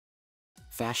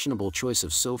fashionable choice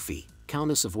of Sophie,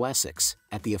 Countess of Wessex,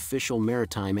 at the official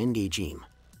maritime engageme.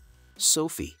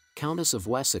 Sophie, Countess of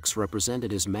Wessex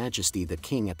represented His Majesty the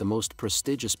King at the most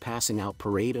prestigious passing-out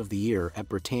parade of the year at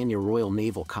Britannia Royal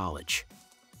Naval College.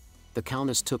 The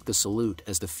Countess took the salute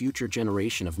as the future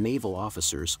generation of naval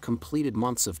officers completed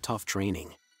months of tough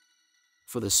training.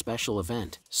 For the special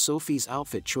event, Sophie's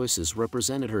outfit choices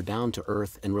represented her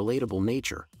down-to-earth and relatable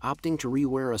nature, opting to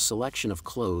re-wear a selection of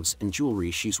clothes and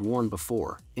jewelry she's worn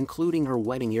before, including her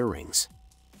wedding earrings.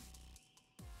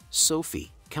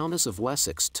 Sophie, Countess of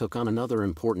Wessex, took on another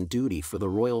important duty for the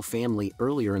royal family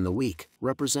earlier in the week,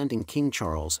 representing King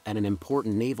Charles at an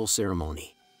important naval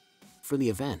ceremony. For the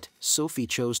event, Sophie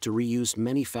chose to reuse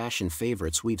many fashion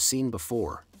favorites we've seen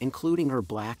before, including her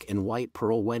black and white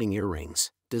pearl wedding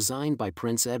earrings, designed by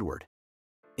Prince Edward.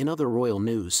 In other royal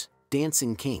news,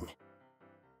 Dancing King.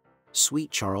 Sweet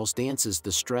Charles dances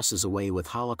the stresses away with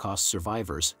Holocaust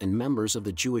survivors and members of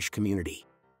the Jewish community.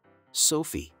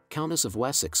 Sophie, Countess of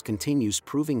Wessex, continues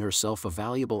proving herself a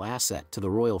valuable asset to the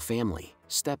royal family,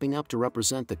 stepping up to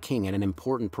represent the king at an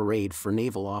important parade for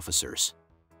naval officers.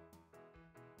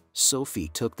 Sophie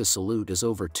took the salute as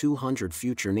over 200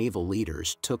 future naval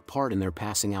leaders took part in their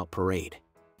passing-out parade.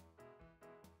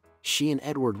 She and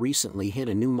Edward recently hit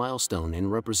a new milestone in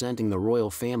representing the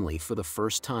royal family for the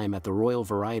first time at the Royal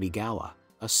Variety Gala,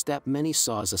 a step many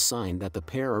saw as a sign that the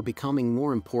pair are becoming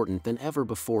more important than ever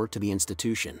before to the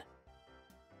institution.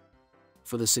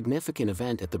 For the significant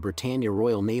event at the Britannia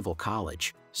Royal Naval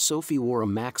College, Sophie wore a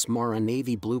Max Mara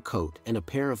navy blue coat and a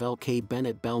pair of LK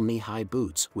Bennett Bell knee-high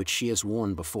boots which she has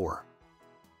worn before.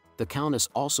 The Countess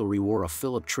also re-wore a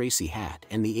Philip Tracy hat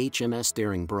and the HMS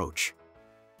Daring brooch.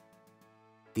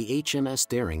 The HMS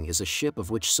Daring is a ship of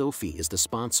which Sophie is the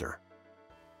sponsor.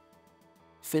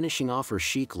 Finishing off her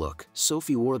chic look,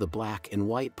 Sophie wore the black and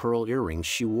white pearl earrings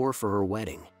she wore for her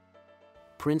wedding.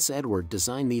 Prince Edward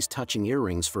designed these touching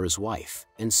earrings for his wife,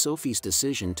 and Sophie's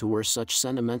decision to wear such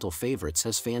sentimental favorites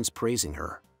has fans praising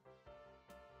her.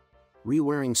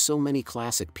 Re-wearing so many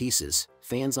classic pieces,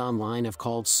 fans online have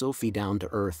called Sophie down to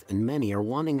earth and many are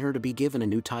wanting her to be given a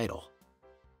new title.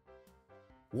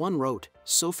 One wrote,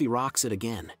 "Sophie rocks it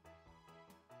again.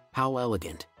 How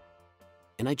elegant.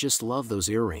 And I just love those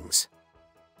earrings."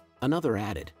 Another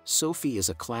added, "Sophie is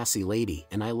a classy lady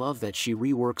and I love that she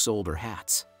reworks older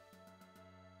hats."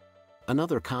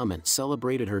 Another comment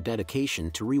celebrated her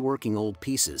dedication to reworking old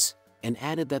pieces, and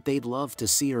added that they'd love to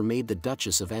see her made the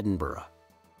Duchess of Edinburgh.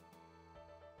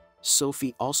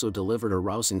 Sophie also delivered a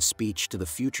rousing speech to the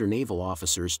future naval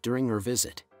officers during her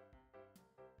visit.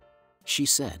 She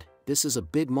said, "This is a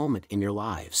big moment in your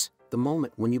lives, the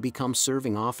moment when you become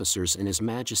serving officers in His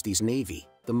Majesty's Navy,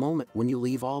 the moment when you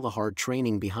leave all the hard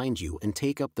training behind you and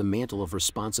take up the mantle of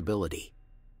responsibility.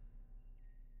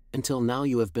 Until now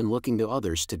you have been looking to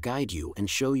others to guide you and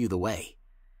show you the way.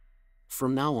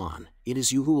 From now on, it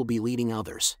is you who will be leading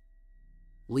others.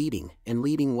 Leading, and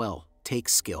leading well,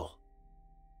 takes skill.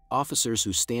 Officers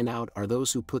who stand out are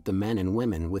those who put the men and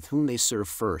women with whom they serve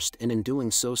first, and in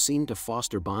doing so seem to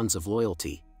foster bonds of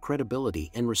loyalty, credibility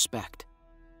and respect.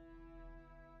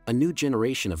 A new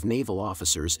generation of naval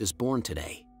officers is born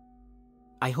today.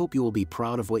 I hope you will be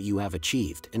proud of what you have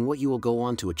achieved and what you will go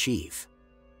on to achieve."